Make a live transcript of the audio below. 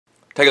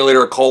Take a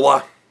liter of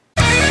cola.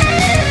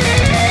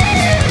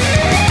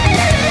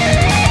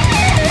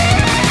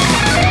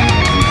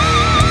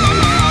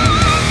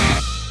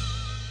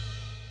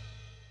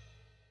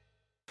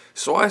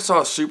 So I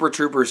saw Super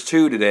Troopers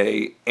 2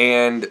 today,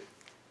 and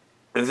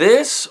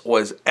this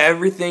was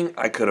everything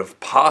I could have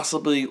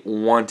possibly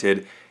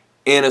wanted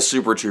in a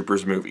Super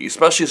Troopers movie,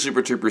 especially a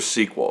Super Troopers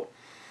sequel.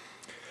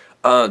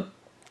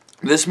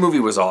 This movie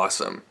was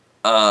awesome.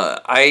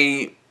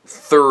 I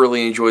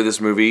thoroughly enjoyed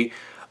this movie.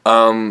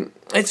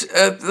 It's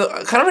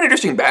kind of an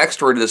interesting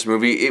backstory to this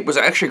movie. It was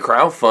actually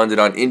crowdfunded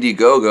on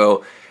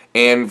Indiegogo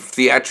and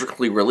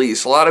theatrically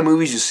released. A lot of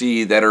movies you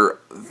see that are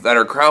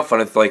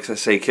crowdfunded, like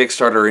say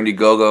Kickstarter or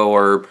Indiegogo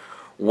or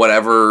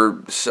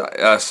whatever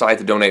site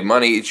to donate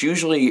money, it's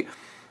usually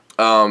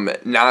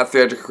not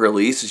theatrically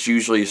released. It's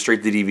usually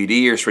straight to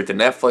DVD or straight to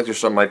Netflix or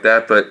something like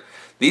that. But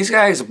these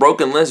guys,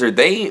 Broken Lizard,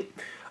 they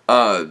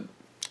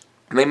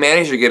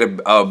managed to get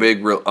a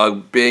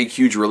big,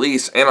 huge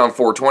release, and on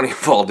 420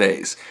 of all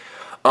days.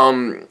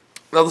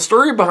 Now, the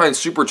story behind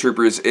Super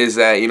Troopers is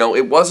that,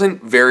 it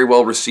wasn't very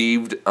well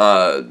received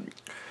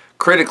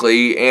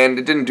critically, and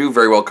it didn't do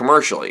very well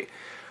commercially.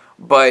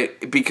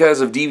 But because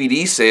of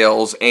DVD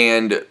sales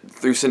and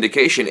through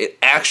syndication, it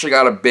actually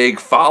got a big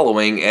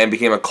following and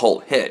became a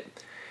cult hit.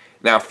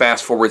 Now,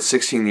 fast forward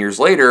 16 years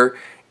later,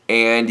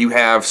 and you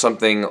have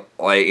something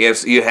like,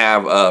 you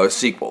have a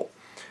sequel.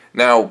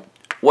 Now,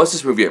 what's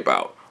this movie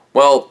about?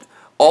 Well,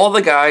 all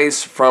the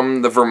guys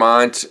from the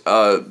Vermont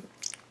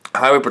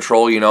Highway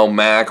Patrol,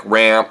 Mac,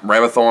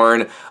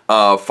 Ramathorn,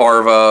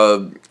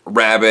 Farva,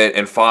 Rabbit,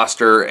 and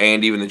Foster,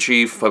 and even the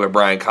Chief, played by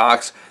Brian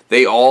Cox,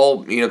 they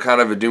all,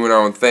 kind of doing their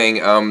own thing.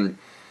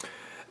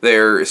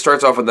 It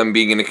starts off with them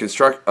being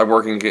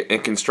working in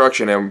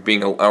construction and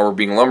being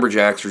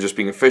lumberjacks or just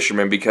being a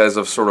fisherman because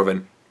of sort of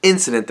an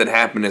incident that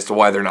happened as to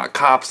why they're not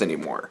cops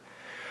anymore.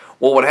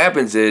 Well, what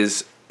happens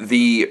is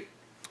the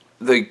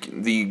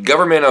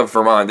government of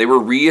Vermont, they were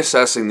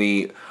reassessing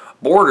the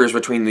borders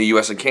between the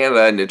U.S. and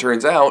Canada, and it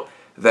turns out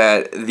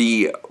that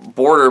the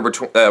border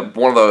between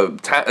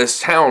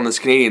this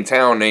Canadian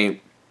town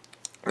named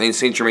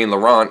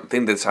Saint-Germain-Laurent, I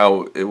think that's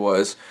how it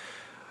was,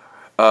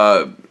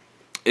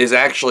 is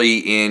actually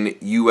in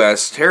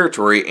U.S.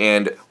 territory,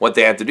 and what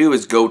they have to do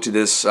is go to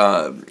this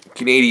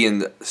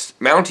Canadian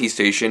Mountie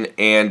station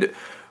and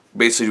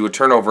basically do a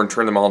turnover and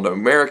turn them all into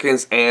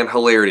Americans, and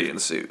hilarity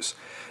ensues.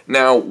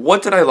 Now,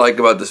 what did I like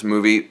about this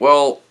movie?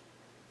 Well,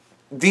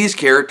 these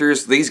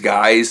characters, these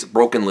guys,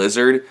 Broken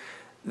Lizard,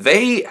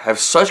 they have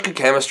such good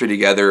chemistry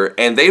together,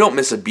 and they don't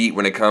miss a beat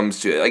when it comes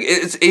to it. Like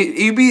it's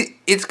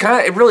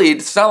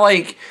not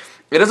like,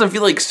 it doesn't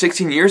feel like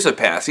 16 years have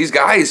passed. These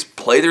guys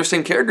play their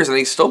same characters, and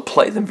they still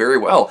play them very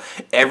well.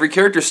 Every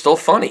character's still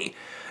funny,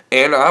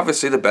 and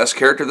obviously the best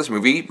character of this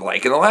movie,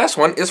 like in the last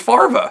one, is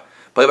Farva,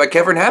 played by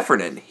Kevin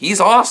Heffernan. He's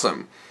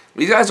awesome.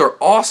 These guys are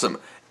awesome.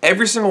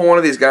 Every single one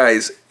of these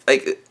guys.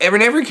 Like,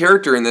 every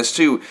character in this,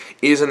 too,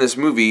 is in this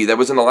movie that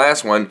was in the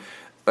last one.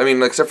 I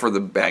mean, except for the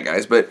bad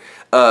guys. But,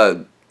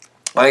 some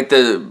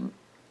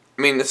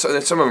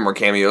of them are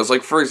cameos.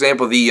 Like, for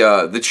example,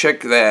 the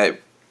chick that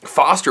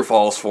Foster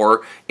falls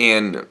for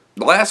in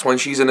the last one,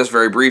 she's in this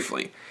very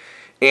briefly.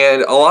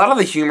 And a lot of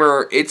the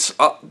humor, it's...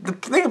 the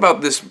thing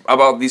about these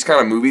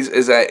kind of movies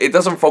is that it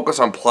doesn't focus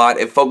on plot.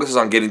 It focuses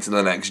on getting to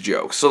the next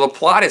joke. So the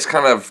plot is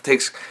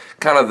takes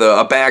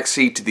a back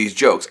seat to these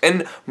jokes,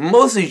 and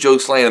most of these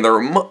jokes land,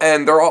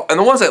 and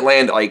the ones that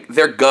land, like,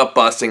 they're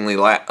gut-bustingly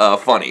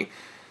funny.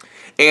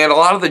 And a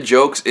lot of the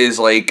jokes is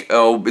like,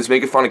 is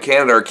making fun of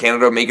Canada, or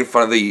Canada making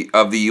fun of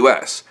the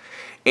U.S.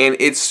 And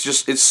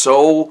it's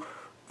so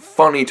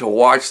funny to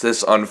watch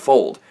this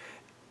unfold.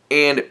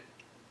 And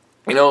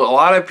a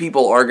lot of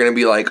people are going to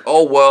be like,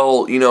 oh,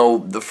 well,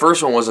 the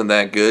first one wasn't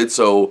that good,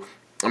 so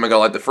am I going to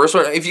like the first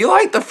one? If you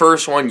like the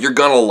first one, you're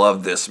going to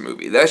love this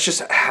movie. That's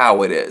just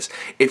how it is.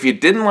 If you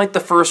didn't like the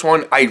first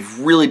one, I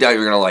really doubt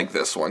you're going to like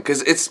this one,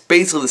 because it's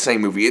basically the same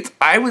movie.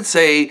 I would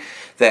say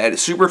that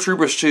Super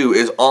Troopers 2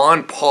 is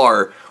on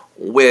par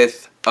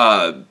with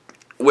the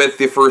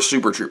first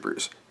Super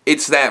Troopers.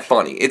 It's that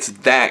funny. It's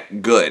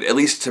that good, at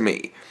least to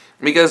me.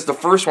 Because the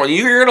first one,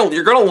 you're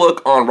gonna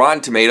look on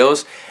Rotten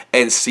Tomatoes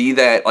and see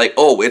that, like,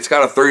 oh, it's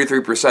got a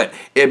 33%.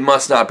 It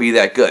must not be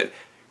that good.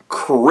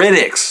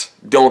 Critics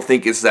don't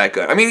think it's that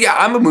good. I mean, yeah,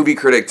 I'm a movie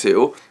critic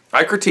too.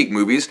 I critique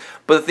movies,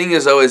 but the thing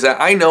is, though, is that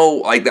I know,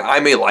 like, that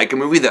I may like a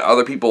movie that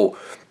other people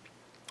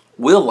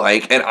will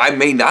like, and I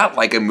may not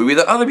like a movie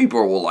that other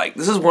people will like.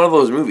 This is one of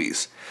those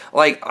movies.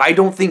 Like, I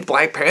don't think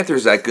Black Panther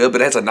is that good, but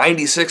it has a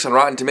 96 on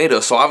Rotten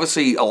Tomatoes, so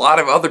obviously a lot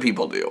of other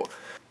people do.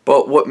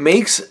 But what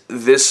makes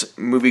this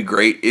movie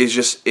great is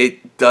just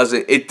it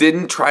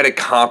didn't try to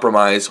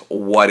compromise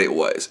what it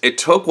was. It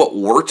took what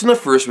worked in the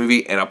first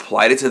movie and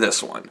applied it to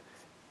this one.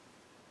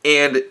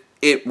 And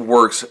it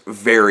works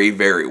very,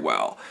 very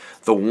well.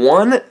 The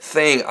one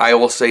thing I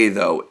will say,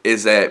 though,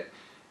 is that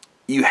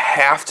you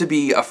have to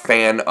be a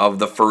fan of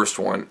the first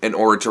one in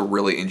order to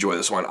really enjoy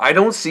this one. I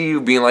don't see you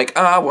being like,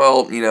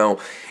 well, I don't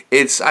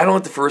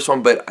like the first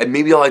one, but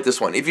maybe I'll like this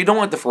one. If you don't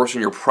like the first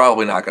one, you're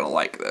probably not going to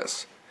like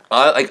this.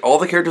 Like, all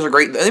the characters are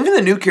great. Even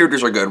the new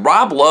characters are good.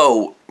 Rob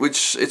Lowe,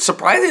 which it's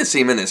surprising to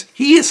see him in this.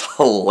 He is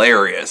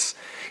hilarious.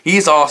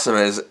 He's awesome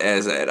as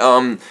Ed.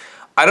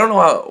 I don't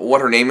know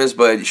what her name is,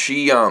 but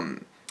she,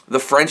 the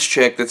French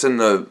chick that's in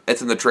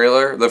the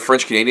trailer, the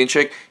French Canadian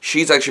chick,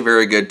 she's actually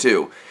very good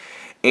too.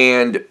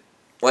 And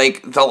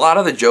like a lot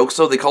of the jokes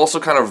though, they also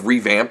kind of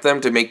revamp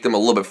them to make them a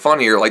little bit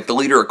funnier. Like the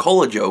Leader of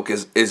Cola joke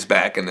is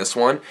back in this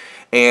one,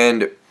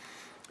 and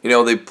you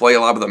know they play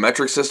a lot of the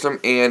metric system,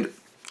 and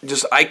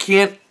just I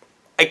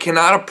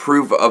cannot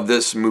approve of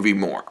this movie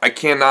more. I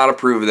cannot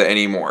approve of it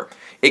anymore.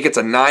 It gets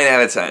a 9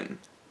 out of 10.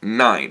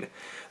 9.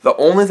 The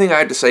only thing I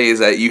have to say is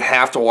that you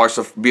have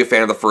to be a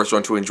fan of the first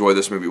one to enjoy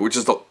this movie, which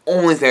is the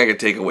only thing I could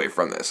take away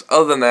from this.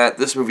 Other than that,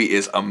 this movie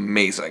is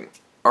amazing.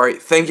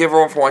 Alright, thank you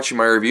everyone for watching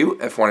my review.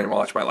 If you want to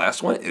watch my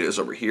last one, it is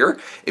over here.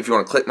 If you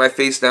want to click my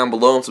face down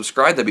below and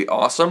subscribe, that'd be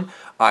awesome.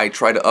 I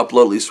try to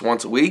upload at least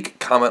once a week.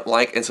 Comment,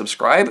 like, and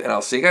subscribe, and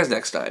I'll see you guys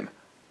next time.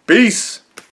 Peace!